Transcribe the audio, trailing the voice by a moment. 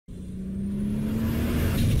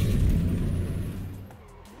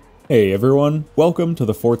Hey everyone, welcome to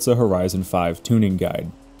the Forza Horizon 5 tuning guide.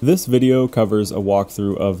 This video covers a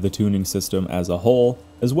walkthrough of the tuning system as a whole,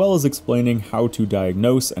 as well as explaining how to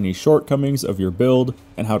diagnose any shortcomings of your build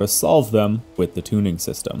and how to solve them with the tuning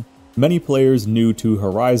system. Many players new to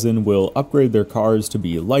Horizon will upgrade their cars to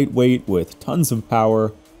be lightweight with tons of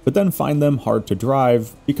power, but then find them hard to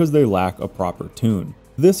drive because they lack a proper tune.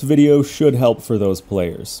 This video should help for those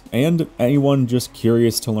players, and anyone just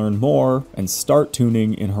curious to learn more and start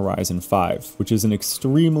tuning in Horizon 5, which is an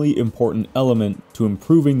extremely important element to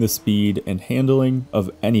improving the speed and handling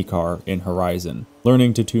of any car in Horizon.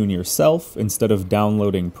 Learning to tune yourself instead of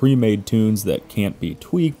downloading pre-made tunes that can't be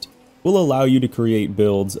tweaked will allow you to create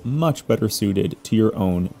builds much better suited to your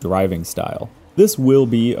own driving style. This will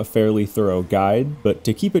be a fairly thorough guide, but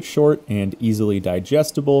to keep it short and easily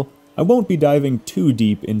digestible, I won't be diving too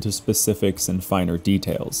deep into specifics and finer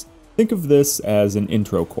details. Think of this as an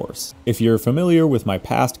intro course. If you're familiar with my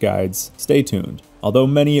past guides, stay tuned. Although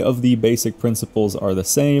many of the basic principles are the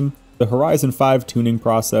same, the Horizon 5 tuning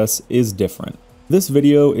process is different. This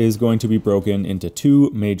video is going to be broken into two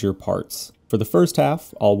major parts. For the first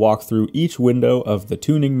half, I'll walk through each window of the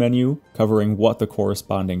tuning menu, covering what the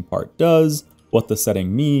corresponding part does, what the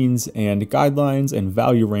setting means, and guidelines and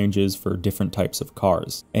value ranges for different types of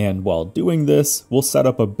cars. And while doing this, we'll set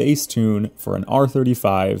up a base tune for an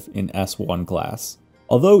R35 in S1 class.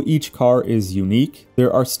 Although each car is unique,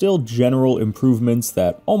 there are still general improvements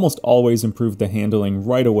that almost always improve the handling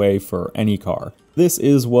right away for any car. This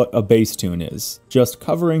is what a base tune is, just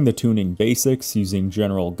covering the tuning basics using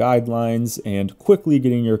general guidelines and quickly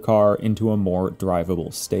getting your car into a more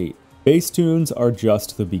drivable state. Base tunes are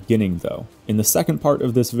just the beginning though. In the second part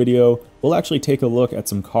of this video, we'll actually take a look at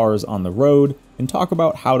some cars on the road and talk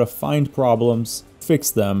about how to find problems, fix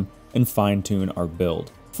them, and fine-tune our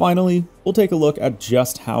build. Finally, we'll take a look at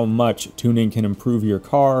just how much tuning can improve your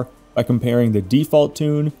car by comparing the default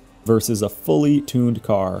tune versus a fully tuned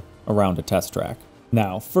car around a test track.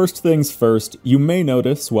 Now, first things first, you may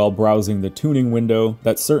notice while browsing the tuning window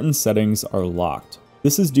that certain settings are locked.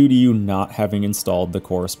 This is due to you not having installed the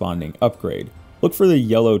corresponding upgrade. Look for the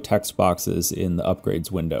yellow text boxes in the upgrades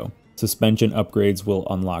window. Suspension upgrades will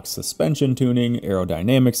unlock suspension tuning,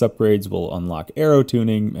 aerodynamics upgrades will unlock aero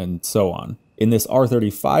tuning, and so on. In this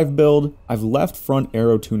R35 build, I've left front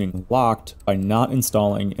aero tuning locked by not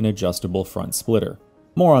installing an adjustable front splitter.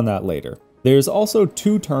 More on that later. There's also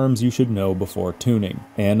two terms you should know before tuning,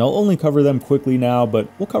 and I'll only cover them quickly now, but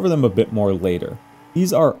we'll cover them a bit more later.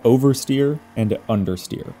 These are Oversteer and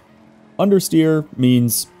Understeer. Understeer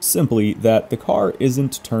means simply that the car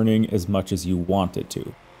isn't turning as much as you want it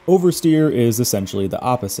to. Oversteer is essentially the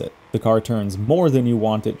opposite. The car turns more than you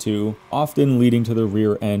want it to, often leading to the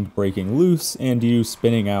rear end breaking loose and you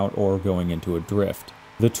spinning out or going into a drift.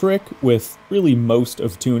 The trick with really most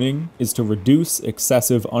of tuning is to reduce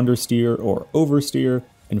excessive understeer or oversteer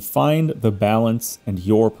and find the balance and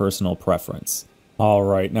your personal preference.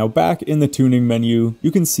 Alright, now back in the tuning menu,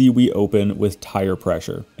 you can see we open with tire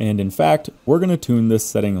pressure, and in fact, we're going to tune this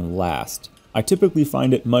setting last. I typically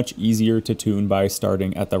find it much easier to tune by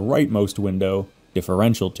starting at the rightmost window,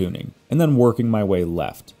 differential tuning, and then working my way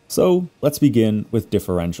left. So let's begin with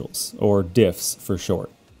differentials, or diffs for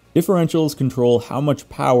short. Differentials control how much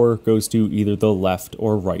power goes to either the left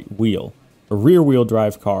or right wheel. A rear wheel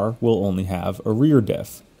drive car will only have a rear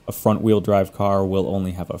diff, a front wheel drive car will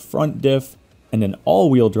only have a front diff, and an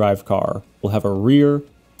all-wheel drive car will have a rear,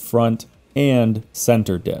 front, and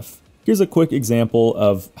center diff. Here's a quick example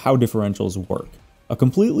of how differentials work. A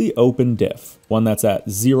completely open diff, one that's at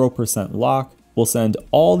 0% lock, will send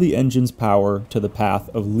all the engine's power to the path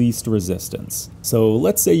of least resistance. So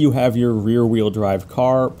let's say you have your rear-wheel drive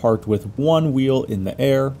car parked with one wheel in the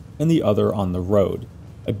air and the other on the road.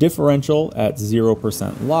 A differential at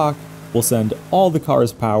 0% lock will send all the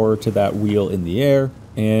car's power to that wheel in the air,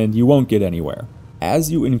 and you won't get anywhere.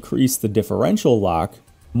 As you increase the differential lock,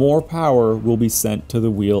 more power will be sent to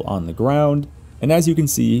the wheel on the ground, and as you can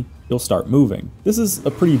see, you'll start moving. This is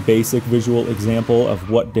a pretty basic visual example of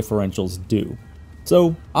what differentials do.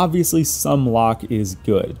 So obviously some lock is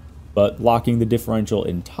good, but locking the differential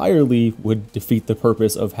entirely would defeat the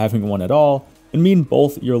purpose of having one at all, and mean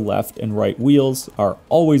both your left and right wheels are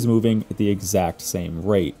always moving at the exact same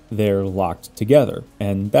rate. They're locked together,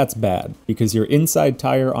 and that's bad, because your inside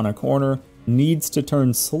tire on a corner needs to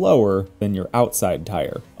turn slower than your outside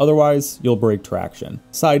tire, otherwise you'll break traction.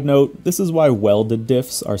 Side note, this is why welded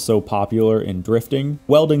diffs are so popular in drifting.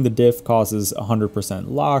 Welding the diff causes 100%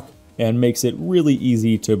 lock, and makes it really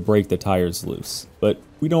easy to break the tires loose, but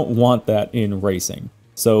we don't want that in racing.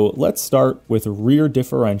 So let's start with rear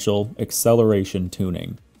differential acceleration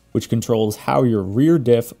tuning. which controls how your rear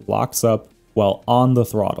diff locks up while on the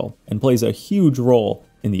throttle and plays a huge role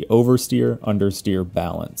in the oversteer-understeer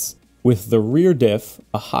balance. With the rear diff,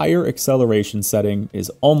 a higher acceleration setting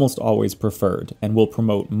is almost always preferred and will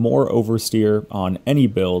promote more oversteer on any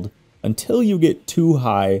build until you get too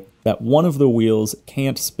high that one of the wheels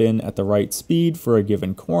can't spin at the right speed for a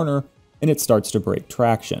given corner and it starts to break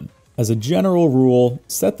traction. As a general rule,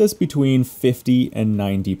 set this between 50 and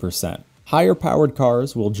 90%. Higher powered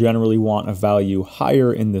cars will generally want a value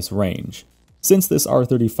higher in this range. Since this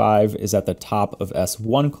R35 is at the top of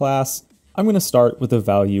S1 class, I'm going to start with a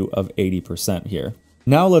value of 80% here.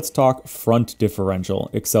 Now let's talk front differential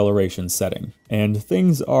acceleration setting, and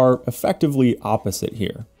things are effectively opposite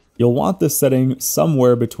here. You'll want this setting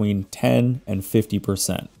somewhere between 10 and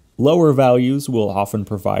 50%. Lower values will often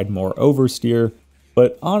provide more oversteer,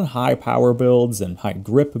 but on high power builds and high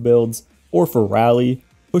grip builds, or for rally,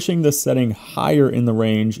 pushing this setting higher in the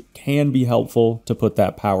range can be helpful to put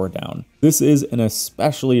that power down. This is an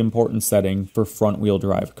especially important setting for front-wheel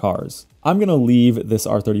drive cars. I'm going to leave this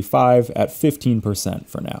R35 at 15%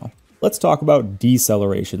 for now. Let's talk about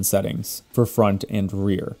deceleration settings for front and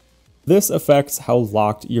rear. This affects how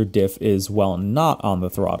locked your diff is while not on the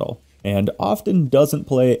throttle, and often doesn't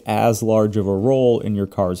play as large of a role in your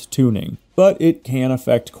car's tuning, but it can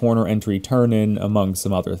affect corner entry turn-in among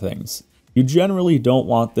some other things. You generally don't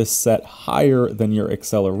want this set higher than your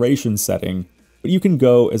acceleration setting, but you can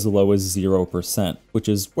go as low as 0%, which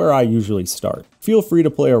is where I usually start. Feel free to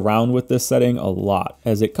play around with this setting a lot,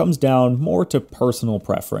 as it comes down more to personal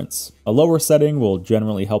preference. A lower setting will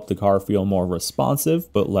generally help the car feel more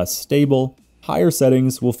responsive, but less stable. Higher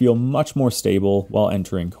settings will feel much more stable while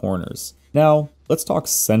entering corners. Now, let's talk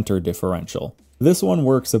center differential. This one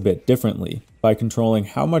works a bit differently, by controlling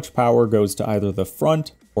how much power goes to either the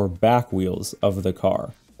front or back wheels of the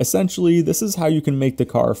car. Essentially, this is how you can make the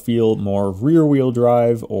car feel more rear-wheel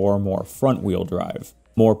drive or more front-wheel drive.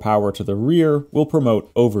 More power to the rear will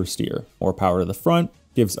promote oversteer. More power to the front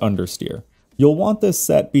gives understeer. You'll want this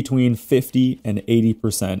set between 50 and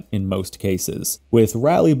 80% in most cases, with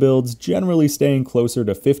rally builds generally staying closer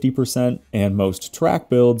to 50% and most track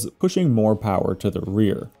builds pushing more power to the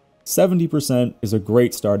rear. 70% is a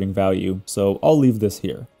great starting value, so I'll leave this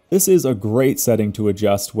here. This is a great setting to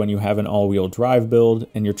adjust when you have an all-wheel drive build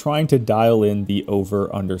and you're trying to dial in the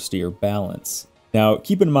over-understeer balance. Now,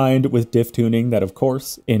 keep in mind with diff tuning that, of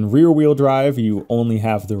course, in rear-wheel drive, you only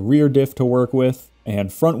have the rear diff to work with,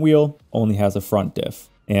 and front wheel only has a front diff.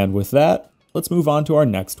 And with that, let's move on to our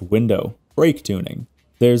next window, brake tuning.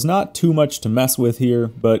 There's not too much to mess with here,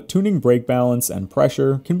 but tuning brake balance and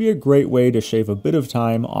pressure can be a great way to shave a bit of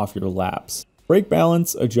time off your laps. Brake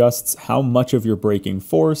balance adjusts how much of your braking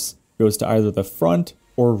force goes to either the front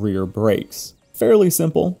or rear brakes. Fairly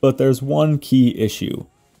simple, but there's one key issue.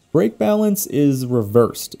 Brake balance is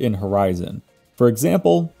reversed in Horizon. For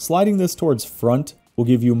example, sliding this towards front will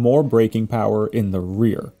give you more braking power in the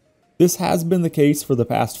rear. This has been the case for the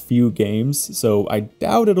past few games, so I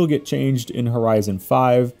doubt it'll get changed in Horizon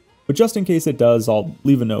 5, but just in case it does, I'll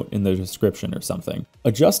leave a note in the description or something.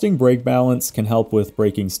 Adjusting brake balance can help with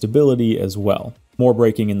braking stability as well. More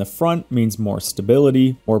braking in the front means more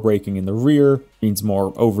stability, more braking in the rear means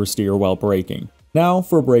more oversteer while braking. Now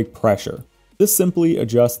for brake pressure. This simply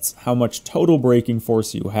adjusts how much total braking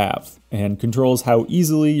force you have, and controls how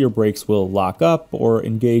easily your brakes will lock up or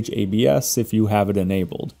engage ABS if you have it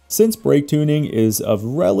enabled. Since brake tuning is of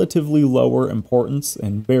relatively lower importance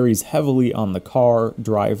and varies heavily on the car,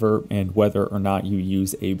 driver, and whether or not you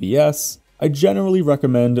use ABS, I generally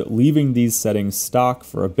recommend leaving these settings stock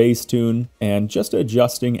for a base tune and just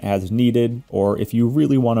adjusting as needed or if you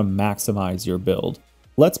really want to maximize your build.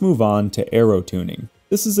 Let's move on to aero tuning.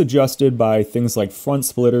 This is adjusted by things like front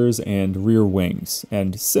splitters and rear wings,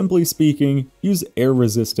 and simply speaking, use air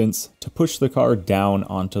resistance to push the car down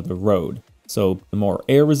onto the road. So the more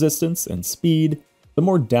air resistance and speed, the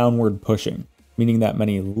more downward pushing, meaning that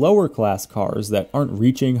many lower class cars that aren't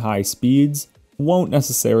reaching high speeds won't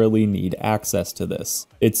necessarily need access to this.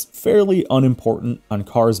 It's fairly unimportant on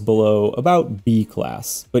cars below about B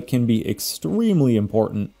class, but can be extremely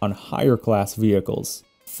important on higher class vehicles.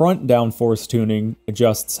 Front downforce tuning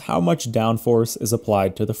adjusts how much downforce is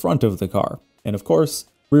applied to the front of the car. And of course,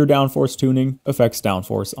 rear downforce tuning affects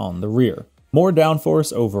downforce on the rear. More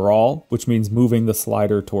downforce overall, which means moving the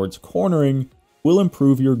slider towards cornering, will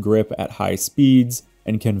improve your grip at high speeds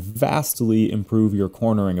and can vastly improve your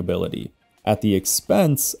cornering ability, at the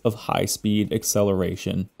expense of high speed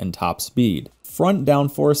acceleration and top speed. Front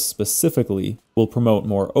downforce specifically will promote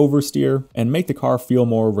more oversteer and make the car feel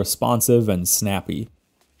more responsive and snappy.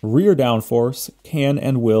 Rear downforce can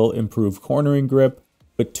and will improve cornering grip,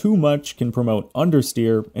 but too much can promote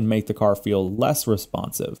understeer and make the car feel less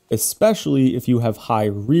responsive, especially if you have high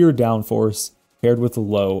rear downforce paired with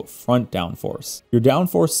low front downforce. Your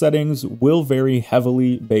downforce settings will vary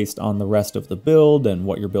heavily based on the rest of the build and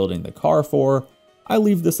what you're building the car for. I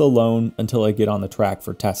leave this alone until I get on the track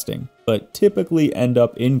for testing, but typically end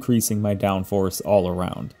up increasing my downforce all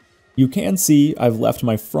around. You can see I've left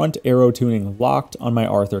my front aero tuning locked on my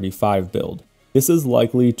R35 build. This is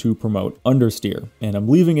likely to promote understeer, and I'm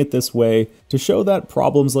leaving it this way to show that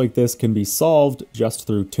problems like this can be solved just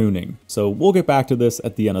through tuning. So we'll get back to this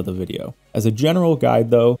at the end of the video. As a general guide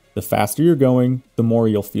though, the faster you're going, the more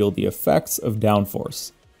you'll feel the effects of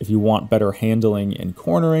downforce. If you want better handling and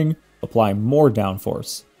cornering, apply more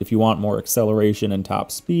downforce. If you want more acceleration and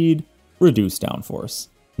top speed, reduce downforce.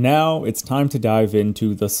 Now it's time to dive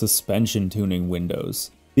into the suspension tuning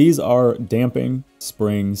windows. These are damping,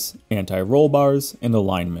 springs, anti-roll bars, and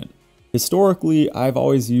alignment. Historically, I've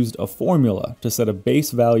always used a formula to set a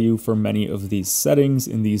base value for many of these settings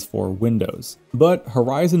in these 4 windows. But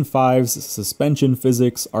Horizon 5's suspension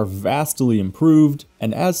physics are vastly improved,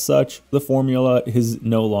 and as such, the formula is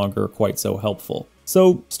no longer quite so helpful.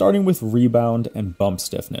 So, starting with rebound and bump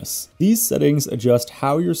stiffness. These settings adjust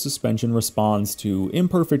how your suspension responds to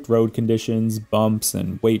imperfect road conditions, bumps,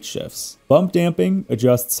 and weight shifts. Bump damping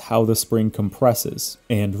adjusts how the spring compresses,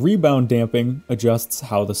 and rebound damping adjusts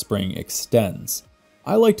how the spring extends.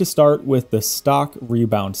 I like to start with the stock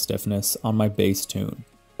rebound stiffness on my base tune,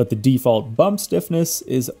 but the default bump stiffness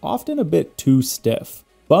is often a bit too stiff.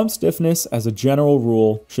 Bump stiffness, as a general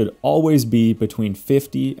rule, should always be between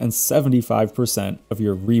 50 and 75% of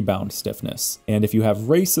your rebound stiffness. And if you have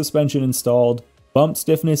race suspension installed, bump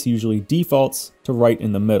stiffness usually defaults to right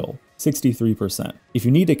in the middle, 63%. If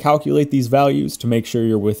you need to calculate these values to make sure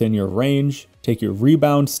you're within your range, take your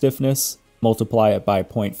rebound stiffness, multiply it by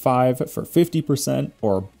 0.5 for 50%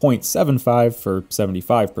 or 0.75 for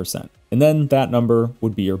 75%. And then that number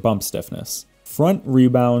would be your bump stiffness. Front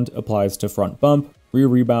rebound applies to front bump, rear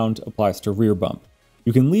rebound applies to rear bump.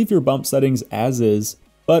 You can leave your bump settings as is,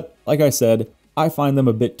 but like I said, I find them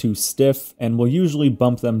a bit too stiff and will usually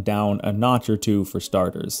bump them down a notch or two for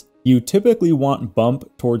starters. You typically want bump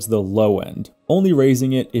towards the low end, only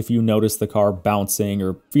raising it if you notice the car bouncing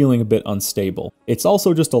or feeling a bit unstable. It's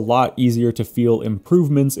also just a lot easier to feel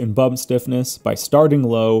improvements in bump stiffness by starting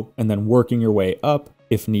low and then working your way up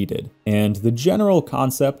if needed. And the general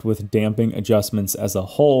concept with damping adjustments as a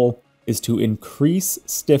whole is to increase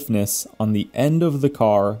stiffness on the end of the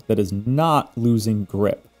car that is not losing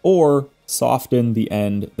grip, or soften the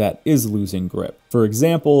end that is losing grip. For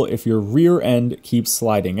example, if your rear end keeps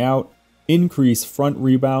sliding out, increase front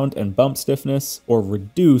rebound and bump stiffness, or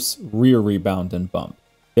reduce rear rebound and bump.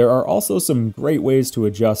 There are also some great ways to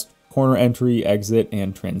adjust corner entry, exit,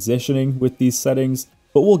 and transitioning with these settings,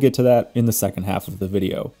 but we'll get to that in the second half of the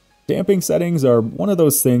video. Damping settings are one of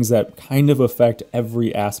those things that kind of affect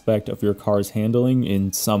every aspect of your car's handling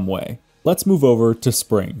in some way. Let's move over to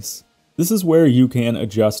springs. This is where you can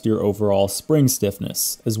adjust your overall spring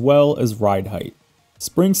stiffness, as well as ride height.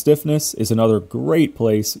 Spring stiffness is another great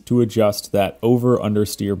place to adjust that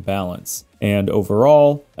over-understeer balance. And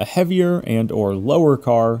overall, a heavier and or lower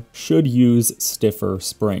car should use stiffer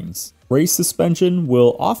springs. Race suspension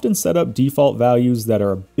will often set up default values that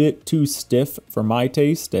are a bit too stiff for my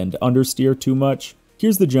taste and understeer too much.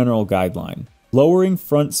 Here's the general guideline. Lowering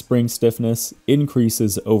front spring stiffness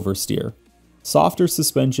increases oversteer. Softer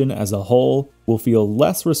suspension as a whole will feel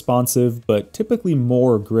less responsive but typically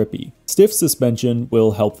more grippy. Stiff suspension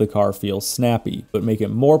will help the car feel snappy but make it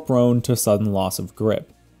more prone to sudden loss of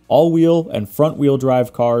grip. All-wheel and front-wheel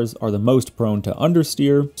drive cars are the most prone to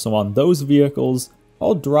understeer, so on those vehicles,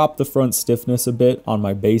 I'll drop the front stiffness a bit on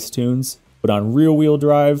my base tunes, but on rear-wheel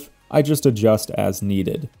drive, I just adjust as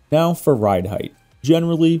needed. Now for ride height.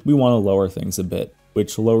 Generally, we want to lower things a bit,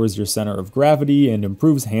 which lowers your center of gravity and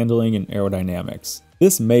improves handling and aerodynamics.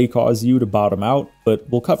 This may cause you to bottom out, but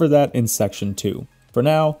we'll cover that in section 2. For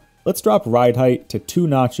now, let's drop ride height to 2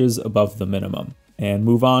 notches above the minimum, and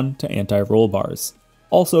move on to anti-roll bars,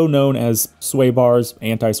 also known as sway bars,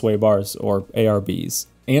 anti-sway bars, or ARBs.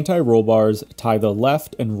 Anti-roll bars tie the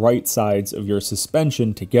left and right sides of your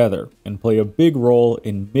suspension together and play a big role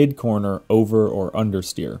in mid-corner over or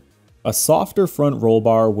understeer. A softer front roll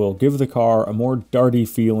bar will give the car a more darty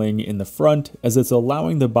feeling in the front as it's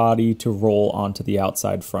allowing the body to roll onto the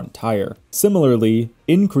outside front tire. Similarly,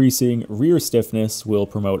 increasing rear stiffness will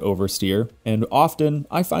promote oversteer, and often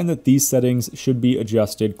I find that these settings should be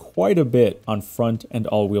adjusted quite a bit on front and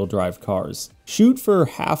all-wheel drive cars. Shoot for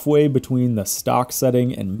halfway between the stock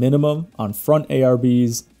setting and minimum on front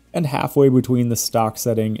ARBs, and halfway between the stock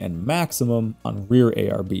setting and maximum on rear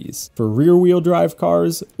ARBs. For rear-wheel drive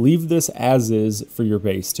cars, leave this as is for your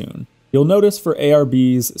base tune. You'll notice for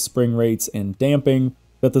ARBs, spring rates, and damping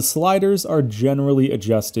that the sliders are generally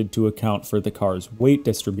adjusted to account for the car's weight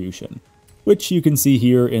distribution, which you can see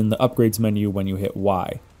here in the upgrades menu when you hit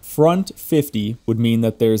Y. Front 50 would mean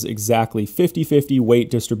that there's exactly 50-50 weight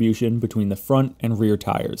distribution between the front and rear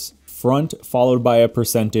tires. Front followed by a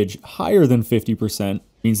percentage higher than 50%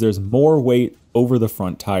 means there's more weight over the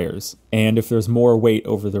front tires. And if there's more weight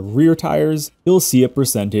over the rear tires, you'll see a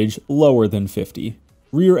percentage lower than 50.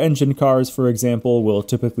 Rear engine cars, for example, will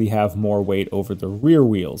typically have more weight over the rear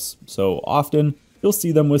wheels, so often you'll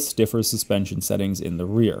see them with stiffer suspension settings in the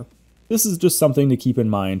rear. This is just something to keep in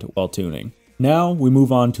mind while tuning. Now we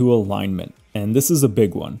move on to alignment, and this is a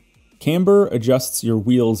big one. Camber adjusts your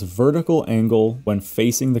wheel's vertical angle when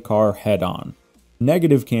facing the car head-on.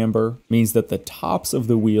 Negative camber means that the tops of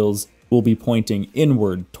the wheels will be pointing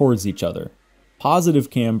inward towards each other. Positive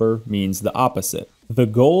camber means the opposite. The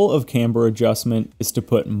goal of camber adjustment is to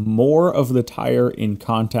put more of the tire in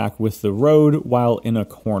contact with the road while in a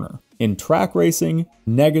corner. In track racing,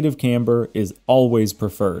 negative camber is always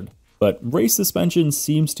preferred, but race suspension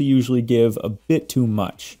seems to usually give a bit too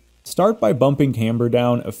much. Start by bumping camber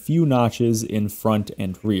down a few notches in front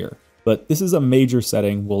and rear, but this is a major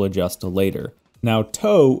setting we'll adjust later. Now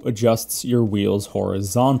toe adjusts your wheel's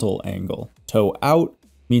horizontal angle. Toe out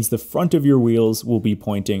means the front of your wheels will be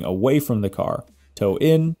pointing away from the car. Toe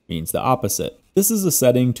in means the opposite. This is a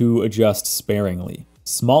setting to adjust sparingly.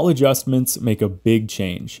 Small adjustments make a big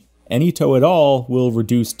change. Any toe at all will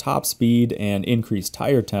reduce top speed and increase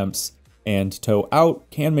tire temps, and toe out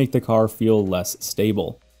can make the car feel less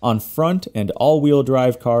stable. On front and all-wheel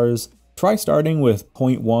drive cars, try starting with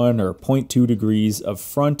 0.1 or 0.2 degrees of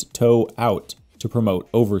front toe out to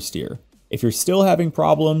promote oversteer. If you're still having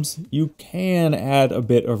problems, you can add a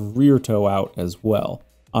bit of rear toe out as well.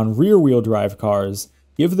 On rear-wheel drive cars,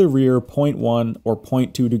 give the rear 0.1 or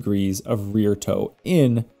 0.2 degrees of rear toe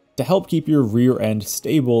in to help keep your rear end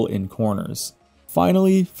stable in corners.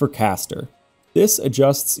 Finally, for caster. This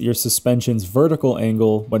adjusts your suspension's vertical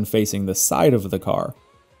angle when facing the side of the car.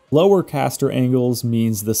 Lower caster angles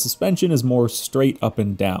means the suspension is more straight up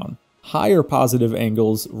and down. Higher positive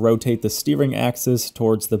angles rotate the steering axis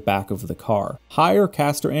towards the back of the car. Higher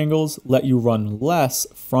caster angles let you run less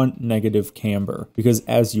front negative camber, because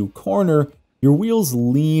as you corner, your wheels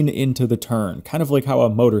lean into the turn, kind of like how a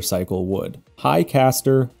motorcycle would. High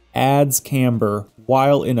caster adds camber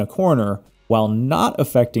while in a corner, while not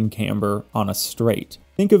affecting camber on a straight.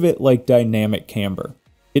 Think of it like dynamic camber.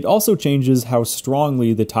 It also changes how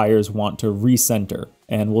strongly the tires want to recenter,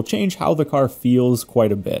 and will change how the car feels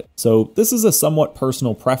quite a bit. So this is a somewhat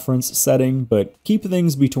personal preference setting, but keep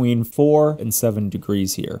things between 4 and 7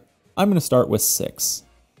 degrees here. I'm going to start with 6.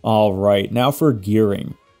 Alright, now for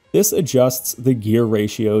gearing. This adjusts the gear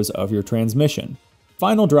ratios of your transmission.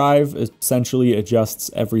 Final drive essentially adjusts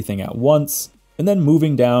everything at once, and then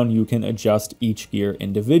moving down you can adjust each gear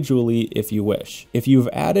individually if you wish. If you've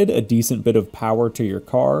added a decent bit of power to your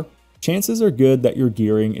car, chances are good that your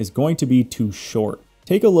gearing is going to be too short.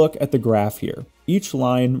 Take a look at the graph here. Each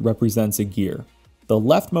line represents a gear. The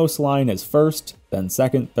leftmost line is first, then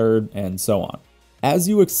second, third, and so on. As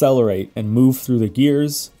you accelerate and move through the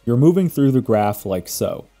gears, you're moving through the graph like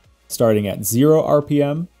so, starting at 0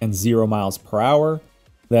 RPM and 0 miles per hour,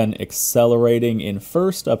 then accelerating in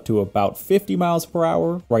first up to about 50 miles per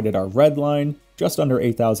hour, right at our red line, just under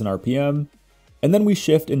 8,000 RPM, and then we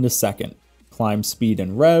shift into second, climb speed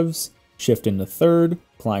and revs, shift into third,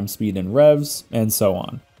 climb speed and revs, and so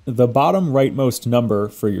on. The bottom rightmost number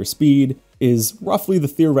for your speed is roughly the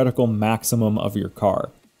theoretical maximum of your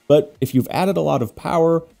car. But if you've added a lot of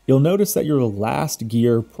power, you'll notice that your last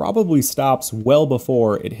gear probably stops well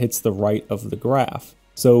before it hits the right of the graph.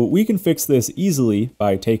 So we can fix this easily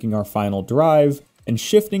by taking our final drive and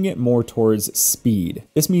shifting it more towards speed.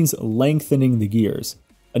 This means lengthening the gears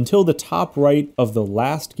until the top right of the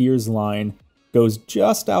last gear's line goes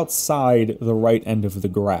just outside the right end of the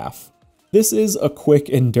graph. This is a quick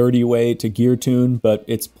and dirty way to gear tune, but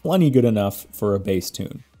it's plenty good enough for a bass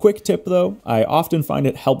tune. Quick tip though, I often find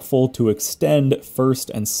it helpful to extend first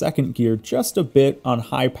and second gear just a bit on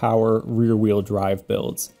high power rear wheel drive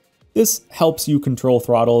builds. This helps you control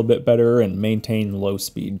throttle a bit better and maintain low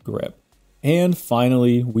speed grip. And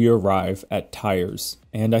finally, we arrive at tires.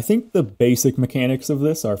 And I think the basic mechanics of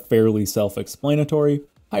this are fairly self-explanatory.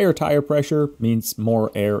 Higher tire pressure means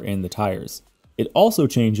more air in the tires. It also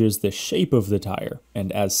changes the shape of the tire,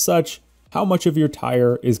 and as such, how much of your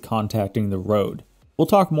tire is contacting the road. We'll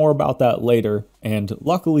talk more about that later, and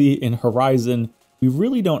luckily in Horizon, we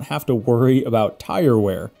really don't have to worry about tire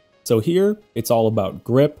wear. So here, it's all about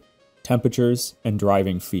grip, temperatures, and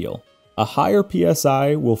driving feel. A higher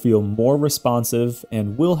PSI will feel more responsive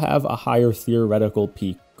and will have a higher theoretical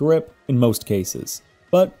peak grip in most cases,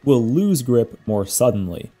 but will lose grip more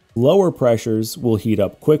suddenly. Lower pressures will heat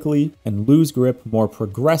up quickly and lose grip more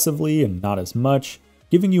progressively and not as much,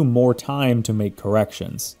 giving you more time to make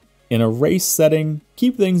corrections. In a race setting,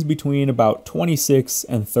 keep things between about 26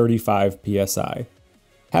 and 35 psi.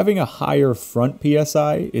 Having a higher front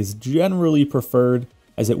PSI is generally preferred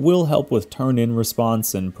as it will help with turn-in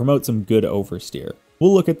response and promote some good oversteer.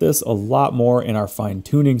 We'll look at this a lot more in our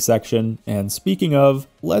fine-tuning section, and speaking of,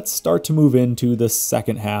 let's start to move into the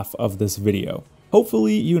second half of this video.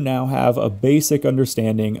 Hopefully you now have a basic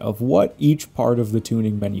understanding of what each part of the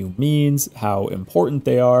tuning menu means, how important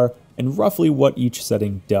they are, and roughly what each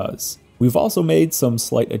setting does. We've also made some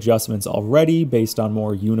slight adjustments already based on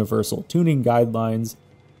more universal tuning guidelines,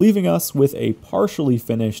 leaving us with a partially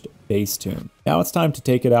finished bass tune. Now it's time to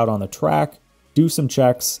take it out on the track, do some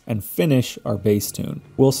checks, and finish our bass tune.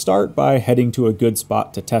 We'll start by heading to a good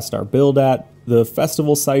spot to test our build at. The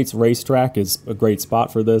Festival Sites racetrack is a great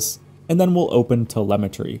spot for this, and then we'll open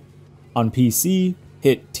telemetry. On PC,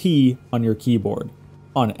 hit T on your keyboard.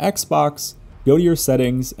 On Xbox, go to your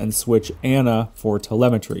settings and switch ANA for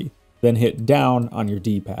telemetry, then hit down on your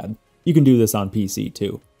D-pad. You can do this on PC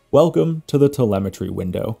too. Welcome to the telemetry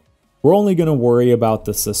window. We're only going to worry about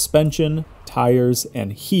the suspension, tires,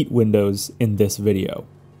 and heat windows in this video.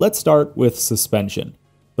 Let's start with suspension.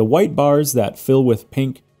 The white bars that fill with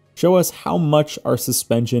pink show us how much our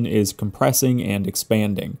suspension is compressing and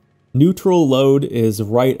expanding. Neutral load is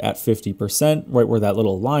right at 50%, right where that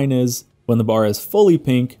little line is. When the bar is fully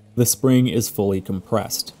pink, the spring is fully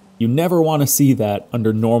compressed. You never want to see that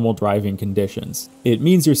under normal driving conditions. It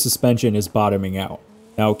means your suspension is bottoming out.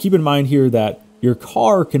 Now keep in mind here that your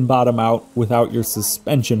car can bottom out without your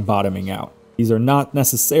suspension bottoming out. These are not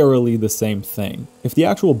necessarily the same thing. If the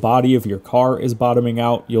actual body of your car is bottoming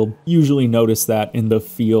out, you'll usually notice that in the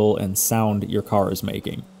feel and sound your car is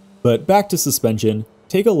making. But back to suspension.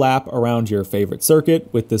 Take a lap around your favorite circuit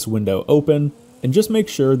with this window open, and just make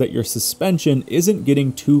sure that your suspension isn't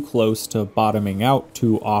getting too close to bottoming out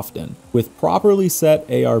too often. With properly set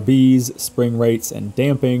ARBs, spring rates, and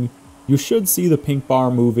damping, you should see the pink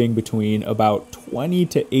bar moving between about 20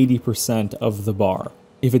 to 80% of the bar.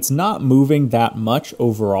 If it's not moving that much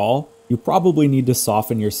overall, you probably need to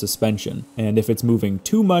soften your suspension, and if it's moving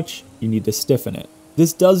too much, you need to stiffen it.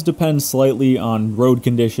 This does depend slightly on road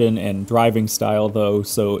condition and driving style though,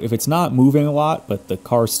 so if it's not moving a lot but the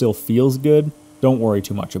car still feels good, don't worry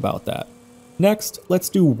too much about that. Next, let's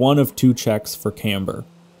do one of two checks for camber.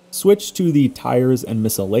 Switch to the Tires and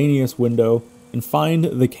Miscellaneous window and find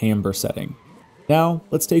the camber setting. Now,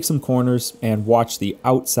 let's take some corners and watch the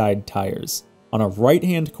outside tires. On a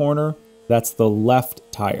right-hand corner, that's the left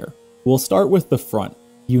tire. We'll start with the front.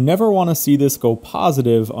 You never want to see this go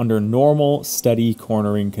positive under normal, steady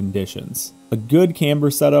cornering conditions. A good camber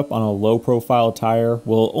setup on a low-profile tire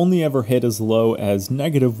will only ever hit as low as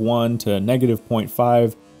 -1 to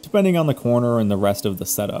 -0.5, depending on the corner and the rest of the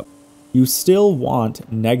setup. You still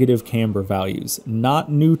want negative camber values,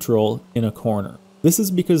 not neutral in a corner. This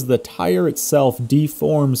is because the tire itself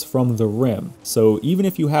deforms from the rim, so even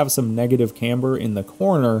if you have some negative camber in the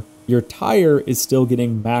corner, your tire is still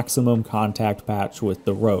getting maximum contact patch with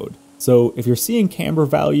the road. So if you're seeing camber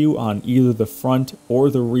value on either the front or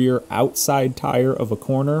the rear outside tire of a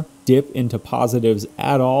corner dip into positives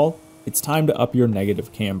at all, it's time to up your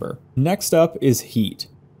negative camber. Next up is heat.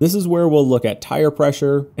 This is where we'll look at tire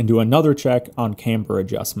pressure and do another check on camber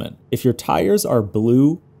adjustment. If your tires are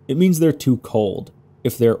blue, it means they're too cold.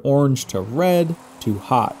 If they're orange to red, too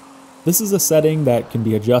hot. This is a setting that can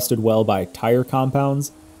be adjusted well by tire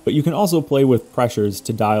compounds, but you can also play with pressures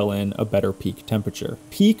to dial in a better peak temperature.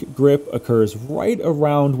 Peak grip occurs right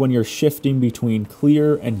around when you're shifting between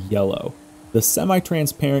clear and yellow. The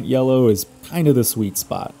semi-transparent yellow is kind of the sweet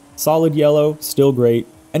spot. Solid yellow, still great.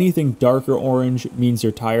 Anything darker orange means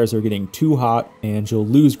your tires are getting too hot and you'll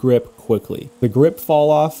lose grip quickly. The grip fall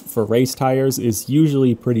off for race tires is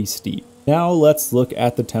usually pretty steep. Now let's look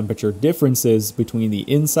at the temperature differences between the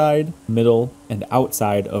inside, middle, and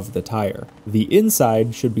outside of the tire. The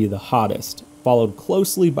inside should be the hottest, followed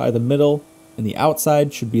closely by the middle, and the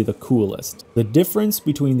outside should be the coolest. The difference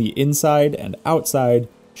between the inside and outside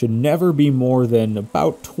should never be more than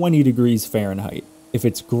about 20 degrees Fahrenheit. If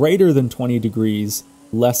it's greater than 20 degrees,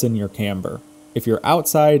 lessen your camber. If your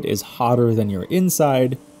outside is hotter than your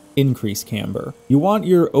inside, increase camber. You want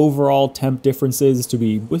your overall temp differences to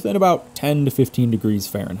be within about 10 to 15 degrees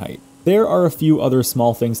Fahrenheit. There are a few other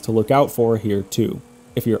small things to look out for here too.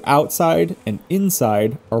 If your outside and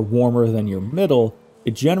inside are warmer than your middle,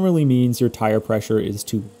 it generally means your tire pressure is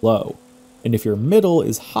too low. And if your middle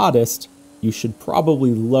is hottest, you should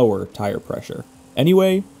probably lower tire pressure.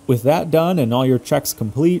 Anyway, with that done and all your checks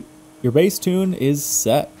complete, your base tune is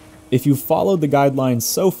set. If you've followed the guidelines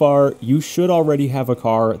so far, you should already have a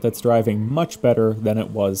car that's driving much better than it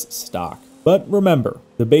was stock. But remember,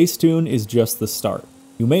 the base tune is just the start.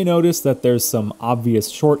 You may notice that there's some obvious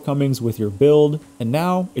shortcomings with your build, and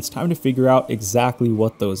now it's time to figure out exactly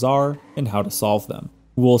what those are and how to solve them.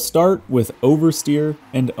 We'll start with oversteer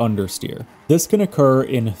and understeer. This can occur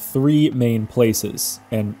in 3 main places,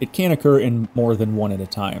 and it can occur in more than one at a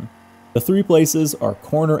time. The 3 places are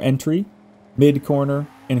corner entry, mid-corner,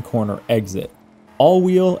 and corner exit.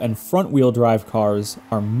 All-wheel and front-wheel drive cars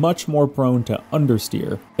are much more prone to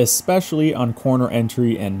understeer, especially on corner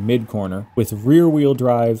entry and mid-corner, with rear-wheel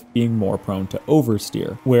drive being more prone to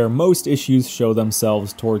oversteer, where most issues show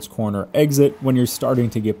themselves towards corner exit when you're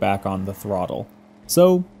starting to get back on the throttle.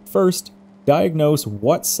 So, first, diagnose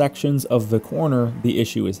what sections of the corner the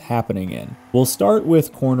issue is happening in. We'll start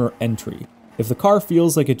with corner entry. If the car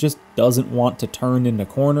feels like it just doesn't want to turn into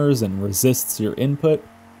corners and resists your input,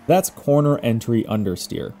 that's corner entry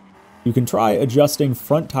understeer. You can try adjusting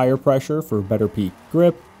front tire pressure for better peak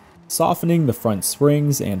grip, softening the front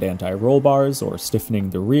springs and anti-roll bars or stiffening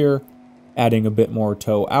the rear, adding a bit more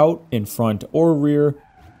toe out in front or rear,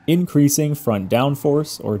 increasing front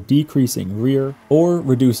downforce or decreasing rear, or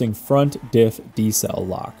reducing front diff decel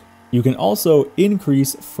lock. You can also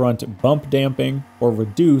increase front bump damping or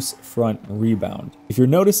reduce front rebound. If you're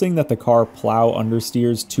noticing that the car plow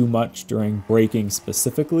understeers too much during braking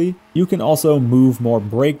specifically, you can also move more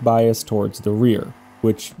brake bias towards the rear,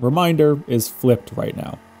 which, reminder, is flipped right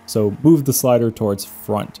now. So move the slider towards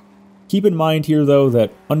front. Keep in mind here though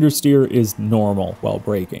that understeer is normal while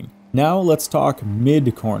braking. Now let's talk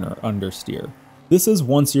mid-corner understeer. This is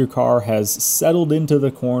once your car has settled into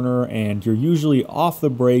the corner and you're usually off the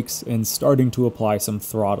brakes and starting to apply some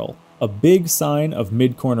throttle. A big sign of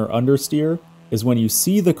mid-corner understeer is when you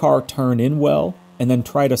see the car turn in well and then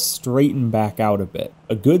try to straighten back out a bit.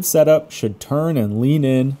 A good setup should turn and lean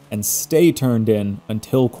in and stay turned in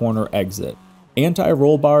until corner exit.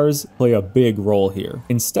 Anti-roll bars play a big role here.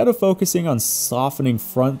 Instead of focusing on softening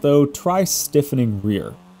front though, try stiffening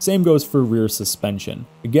rear. Same goes for rear suspension.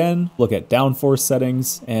 Again, look at downforce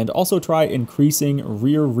settings and also try increasing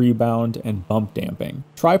rear rebound and bump damping.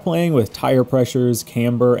 Try playing with tire pressures,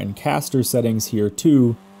 camber, and caster settings here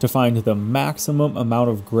too to find the maximum amount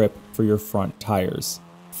of grip for your front tires.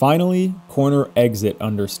 Finally, corner exit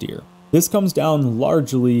understeer. This comes down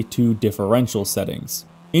largely to differential settings.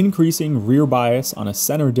 Increasing rear bias on a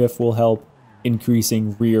center diff will help.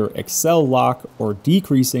 Increasing rear accel lock or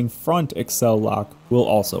decreasing front accel lock will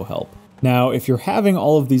also help. Now, if you're having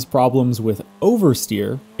all of these problems with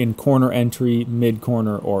oversteer in corner entry,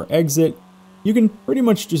 mid-corner, or exit, you can pretty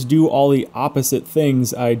much just do all the opposite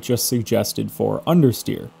things I just suggested for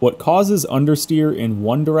understeer. What causes understeer in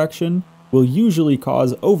one direction will usually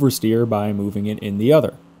cause oversteer by moving it in the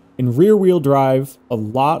other. In rear-wheel drive, a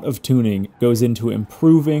lot of tuning goes into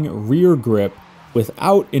improving rear grip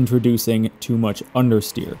without introducing too much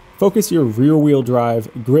understeer. Focus your rear-wheel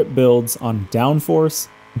drive grip builds on downforce,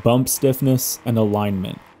 bump stiffness, and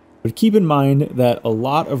alignment. But keep in mind that a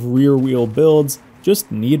lot of rear-wheel builds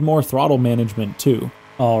just need more throttle management too.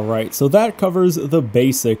 Alright, so that covers the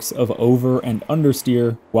basics of over and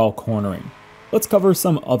understeer while cornering. Let's cover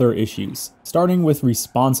some other issues, starting with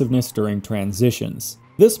responsiveness during transitions.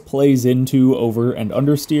 This plays into over and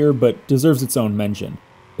understeer, but deserves its own mention.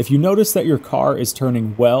 If you notice that your car is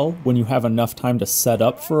turning well when you have enough time to set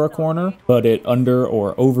up for a corner, but it under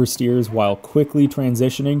or oversteers while quickly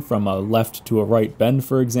transitioning from a left to a right bend,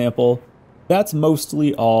 for example, that's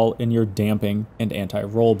mostly all in your damping and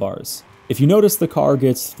anti-roll bars. If you notice the car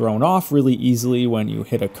gets thrown off really easily when you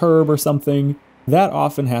hit a curb or something, that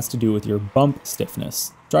often has to do with your bump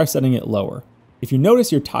stiffness. Try setting it lower. If you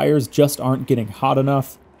notice your tires just aren't getting hot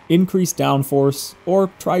enough, increase downforce,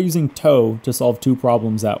 or try using toe to solve 2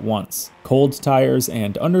 problems at once. Cold tires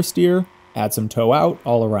and understeer, add some toe out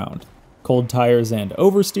all around. Cold tires and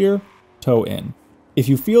oversteer, toe in. If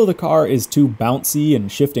you feel the car is too bouncy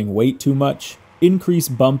and shifting weight too much, increase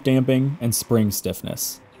bump damping and spring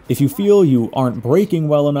stiffness. If you feel you aren't braking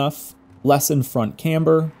well enough, lessen front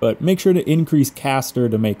camber, but make sure to increase caster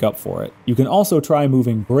to make up for it. You can also try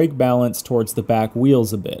moving brake balance towards the back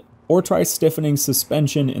wheels a bit, or try stiffening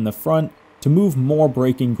suspension in the front to move more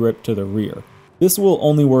braking grip to the rear. This will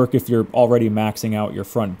only work if you're already maxing out your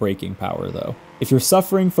front braking power though. If you're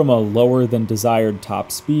suffering from a lower than desired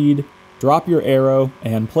top speed, drop your Aero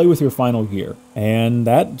and play with your final gear. And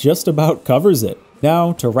that just about covers it.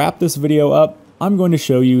 Now, to wrap this video up, I'm going to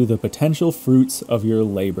show you the potential fruits of your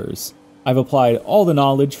labors. I've applied all the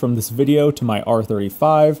knowledge from this video to my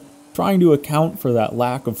R35, trying to account for that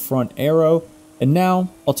lack of front Aero, and now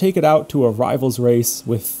I'll take it out to a rivals race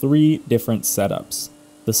with 3 different setups.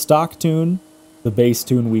 The stock tune, the base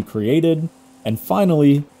tune we created, and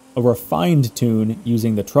finally, a refined tune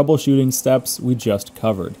using the troubleshooting steps we just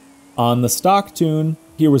covered. On the stock tune,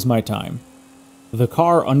 here was my time. The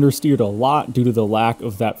car understeered a lot due to the lack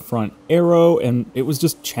of that front Aero, and it was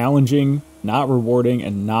just challenging, not rewarding,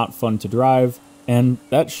 and not fun to drive, and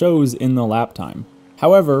that shows in the lap time.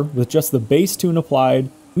 However, with just the base tune applied,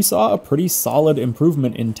 we saw a pretty solid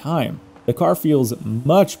improvement in time. The car feels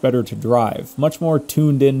much better to drive, much more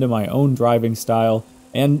tuned into my own driving style,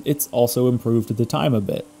 and it's also improved the time a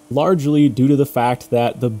bit. Largely due to the fact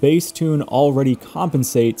that the base tune already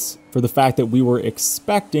compensates for the fact that we were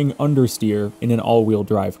expecting understeer in an all-wheel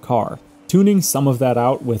drive car. Tuning some of that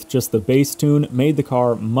out with just the base tune made the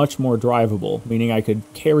car much more drivable, meaning I could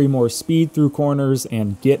carry more speed through corners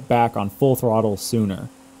and get back on full throttle sooner.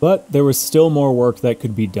 But there was still more work that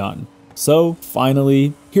could be done. So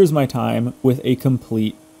finally, here's my time with a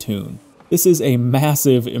complete tune. This is a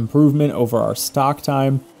massive improvement over our stock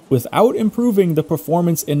time, without improving the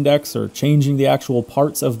performance index or changing the actual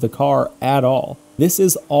parts of the car at all. This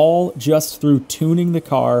is all just through tuning the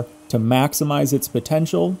car to maximize its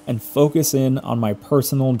potential and focus in on my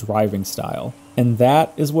personal driving style. And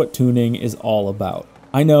that is what tuning is all about.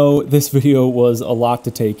 I know this video was a lot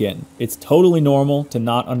to take in. It's totally normal to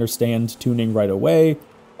not understand tuning right away,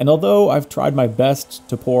 and although I've tried my best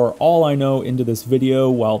to pour all I know into this video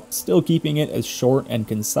while still keeping it as short and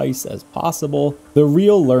concise as possible, the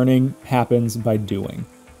real learning happens by doing.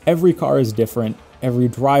 Every car is different, every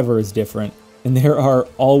driver is different, and there are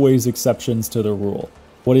always exceptions to the rule.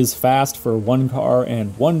 What is fast for one car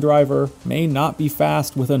and one driver may not be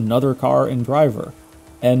fast with another car and driver.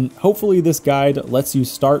 And hopefully this guide lets you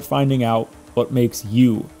start finding out what makes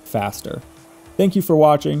you faster. Thank you for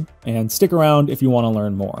watching, and stick around if you want to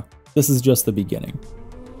learn more. This is just the beginning.